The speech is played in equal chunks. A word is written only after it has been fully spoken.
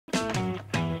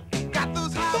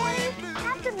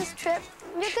Trip,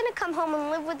 you're gonna come home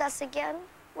and live with us again,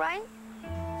 right?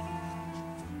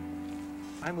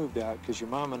 I moved out because your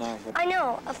mom and I had... I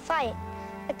know, a fight.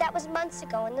 But that was months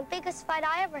ago, and the biggest fight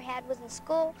I ever had was in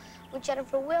school with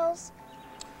Jennifer Wills.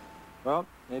 Well,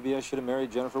 maybe I should have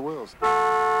married Jennifer Wills.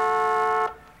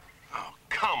 Oh,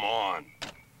 come on.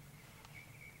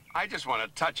 I just want to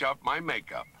touch up my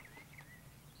makeup.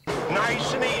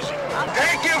 Nice and easy.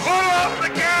 Take your foot off the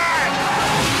gas!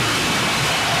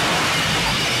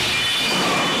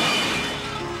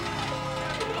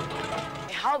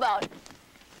 How about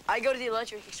I go to the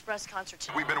Electric Express concert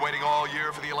tonight? We've been waiting all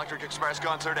year for the Electric Express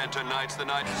concert, and tonight's the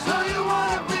night. So you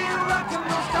wanna be a rock and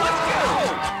roll star? Let's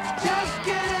go! Just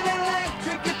get an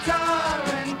electric guitar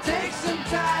and take some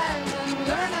time and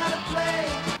learn how to play.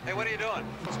 Hey, what are you doing?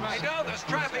 I know there's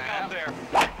traffic out there.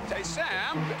 Say,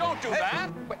 Sam, don't do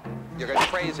that. Wait, you're going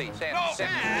crazy, Sam. No,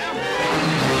 Sam.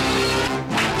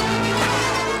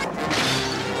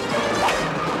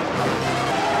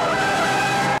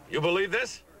 You believe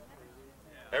this?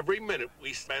 Every minute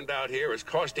we spend out here is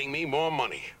costing me more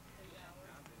money.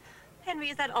 Henry,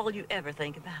 is that all you ever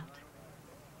think about?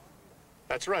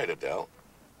 That's right, Adele.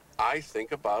 I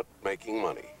think about making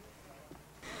money.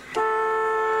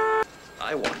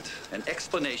 I want an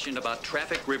explanation about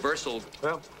traffic reversal.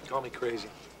 Well, call me crazy,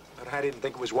 but I didn't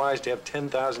think it was wise to have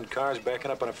 10,000 cars backing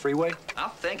up on a freeway. I'll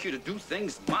thank you to do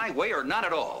things my way or not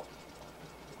at all.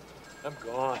 I'm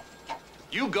gone.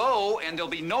 You go, and there'll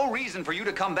be no reason for you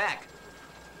to come back.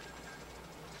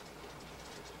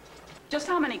 Just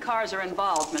how many cars are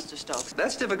involved, Mr. Stokes?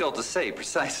 That's difficult to say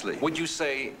precisely. Would you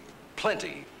say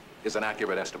plenty is an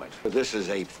accurate estimate? This is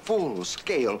a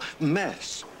full-scale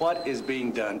mess. What is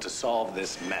being done to solve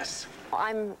this mess?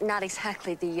 I'm not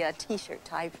exactly the T-shirt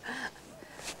type.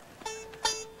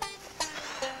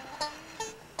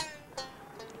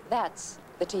 That's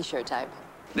the T-shirt type.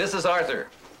 This is Arthur.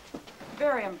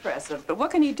 Very impressive, but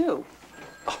what can he do?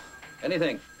 Oh,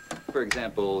 anything. For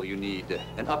example, you need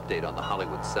an update on the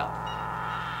Hollywood South.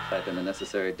 Type in the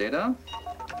necessary data.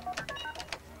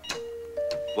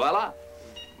 Voila.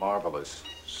 Marvelous.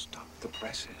 Stop the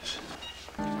presses.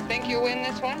 Think you win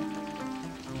this one?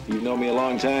 You've known me a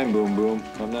long time, Boom Boom.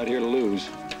 I'm not here to lose.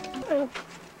 I'm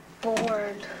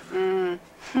bored.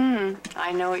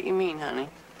 I know what you mean, honey.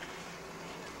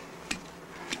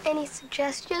 Any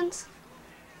suggestions?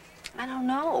 I don't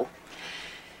know.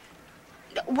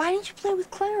 Why didn't you play with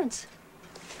Clarence?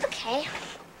 Okay.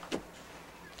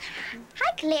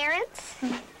 Hi, Clarence.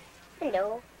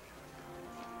 Hello.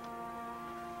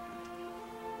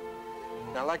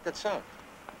 I like that song.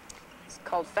 It's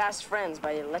called Fast Friends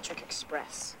by the Electric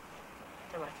Express.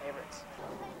 They're my favorites.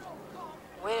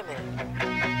 Wait a minute.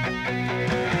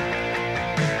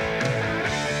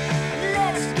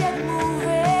 Let's get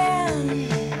moving.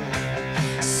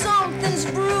 Something's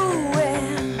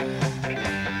brewing.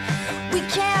 We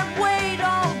can't wait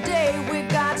all day. We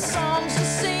got songs to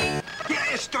sing.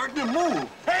 Yeah, it's starting to move.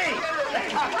 Hey!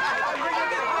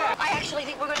 I actually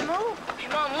think we're going to move. Hey,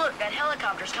 Mom, look, that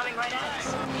helicopter's coming right at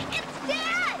us. It's